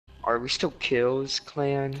Are we still Kills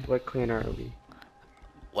clan? What clan are we?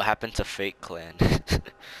 What happened to Fake Clan?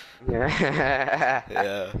 Yeah.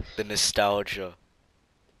 Yeah, the nostalgia.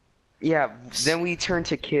 Yeah, S then we turned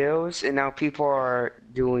to Kills, and now people are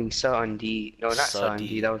doing Sun D. No, not Sun D.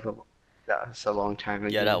 Suddy. That was a long time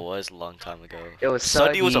Yeah, that ago. was a long time ago. It was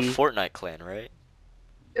Suddy was a Suddy. Fortnite clan, right?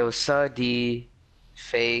 It was Sud D,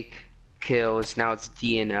 Fake, Kills. Now it's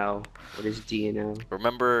DNO. What is DNO?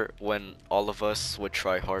 Remember when all of us would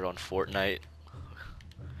try hard on Fortnite?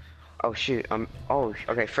 Oh shoot. Oh,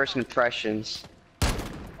 okay. First impressions.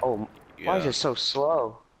 Oh, why is Yeah. it so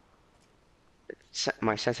slow?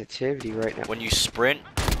 My sensitivity right now. When you sprint.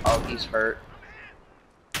 Oh, he's hurt.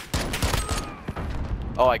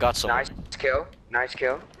 Oh, I got someone. Nice kill. Nice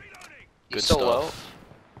kill. He's Good so low. stuff.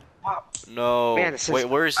 Wow. Man, No. this Wait, is.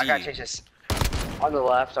 where is I gotta he? change this. On the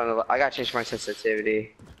left. I gotta change my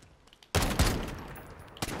sensitivity.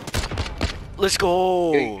 Let's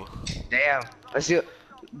go. Damn. Let's do.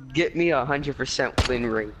 Get me 100% win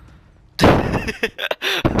rate.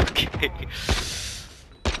 Okay.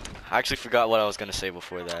 I actually forgot what I was gonna say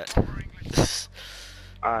before that.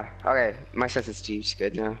 Okay. My sensitivity's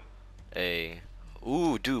good now. Hey.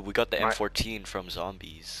 Ooh, dude, we got the My. M14 from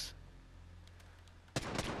zombies.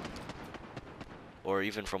 Or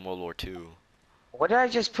even from World War II. What did I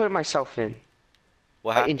just put myself in?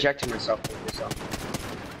 What I happened? injected myself in this.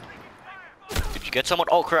 Did you get someone?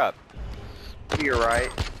 Oh crap. You're right.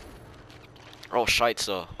 Oh shite,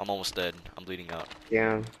 so I'm almost dead. I'm bleeding out.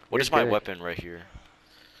 Yeah. What is my good. weapon right here?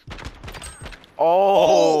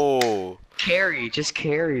 Oh! Just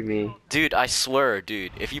carry me. Dude, I swear,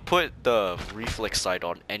 dude, if you put the reflex sight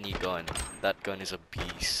on any gun, that gun is a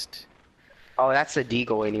beast. Oh, that's a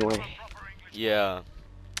deagle anyway. Yeah,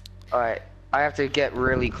 Alright, I have to get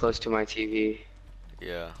really close to my TV.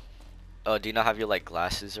 yeah. Do you not have your like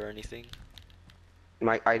glasses or anything?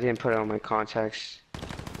 I didn't put it on my contacts.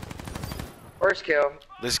 First kill.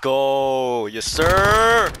 Let's go! Yes,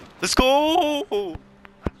 sir! Let's go!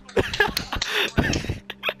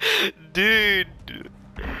 Dude!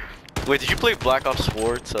 Wait, did you play Black Ops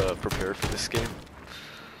 4 to prepare for this game?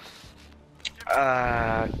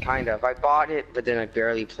 Kind of. I bought it, but then I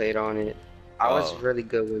barely played on it. I was Oh. really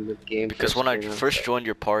good when the game Because first when I came out. first joined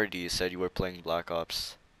your party, you said you were playing Black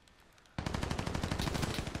Ops.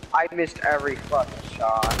 I missed every fucking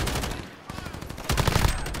shot.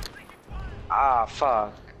 Ah,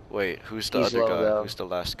 fuck. Wait, who's the He's other low, guy? though. Who's the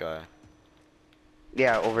last guy?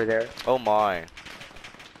 Yeah, over there. Oh my.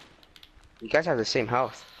 You guys have the same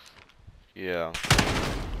health. Yeah.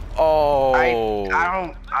 Oh.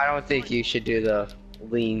 I don't think you should do the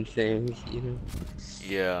lean thing, you know?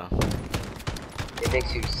 Yeah. It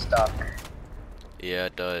makes you stuck. Yeah,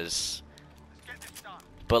 it does.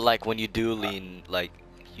 But like when you do lean, like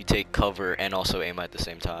you take cover and also aim at the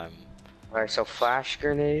same time. Alright, so flash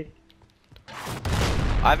grenade.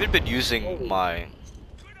 I haven't been using my.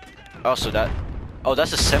 Oh, so that. Oh,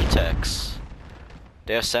 that's a Semtex.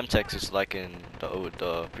 They have Semtexes like in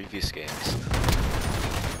the previous games.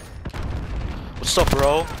 What's up,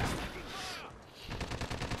 bro?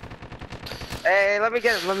 Hey, let me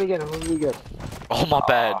get him, let me get him, let me get him. Oh my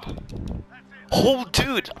bad. Oh,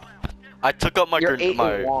 dude. I took up my You're 8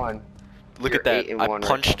 my. and 1. Look You're at that. 8 and I 1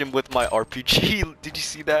 punched right him with my RPG. Did you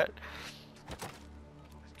see that?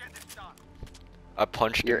 I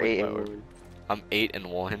punched You're him 8 with and my 1. I'm 8 and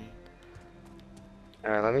 1.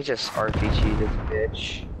 Alright, let me just RPG this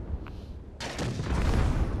bitch.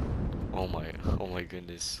 Oh my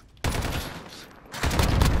goodness.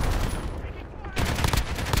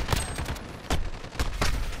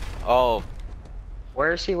 Oh,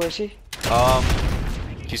 Where is he? Where is he? um,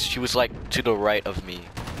 she was like to the right of me,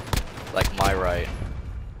 like my right.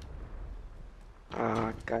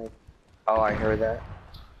 God. Oh, I heard that.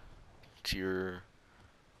 To your.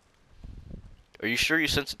 Are you sure your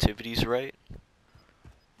sensitivity's right?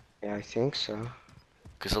 Yeah, I think so.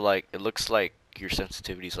 Cause like it looks like your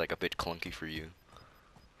sensitivity's like a bit clunky for you.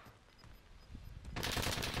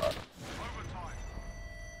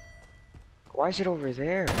 Why is it over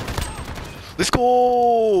there? Let's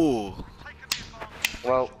go!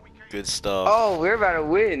 Well, Good stuff. oh, we're about to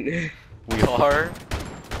win. We are.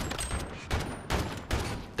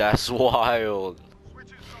 That's wild.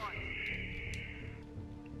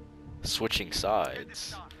 Switching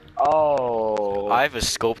sides. Oh. I have a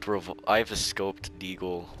scoped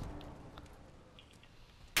deagle.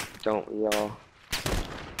 Don't we all?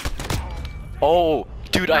 Oh,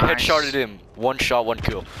 dude, I Nice. headshotted him. One shot, one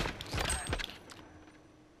kill.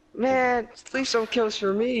 Man, leave some kills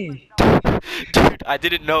for me. Dude, I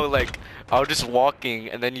didn't know, like, I was just walking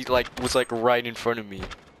and then he like was like right in front of me.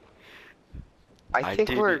 I I think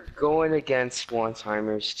did we're it. going against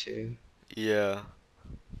one-timers too. Yeah.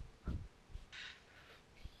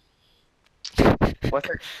 What's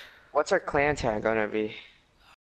our what's our clan tag gonna be?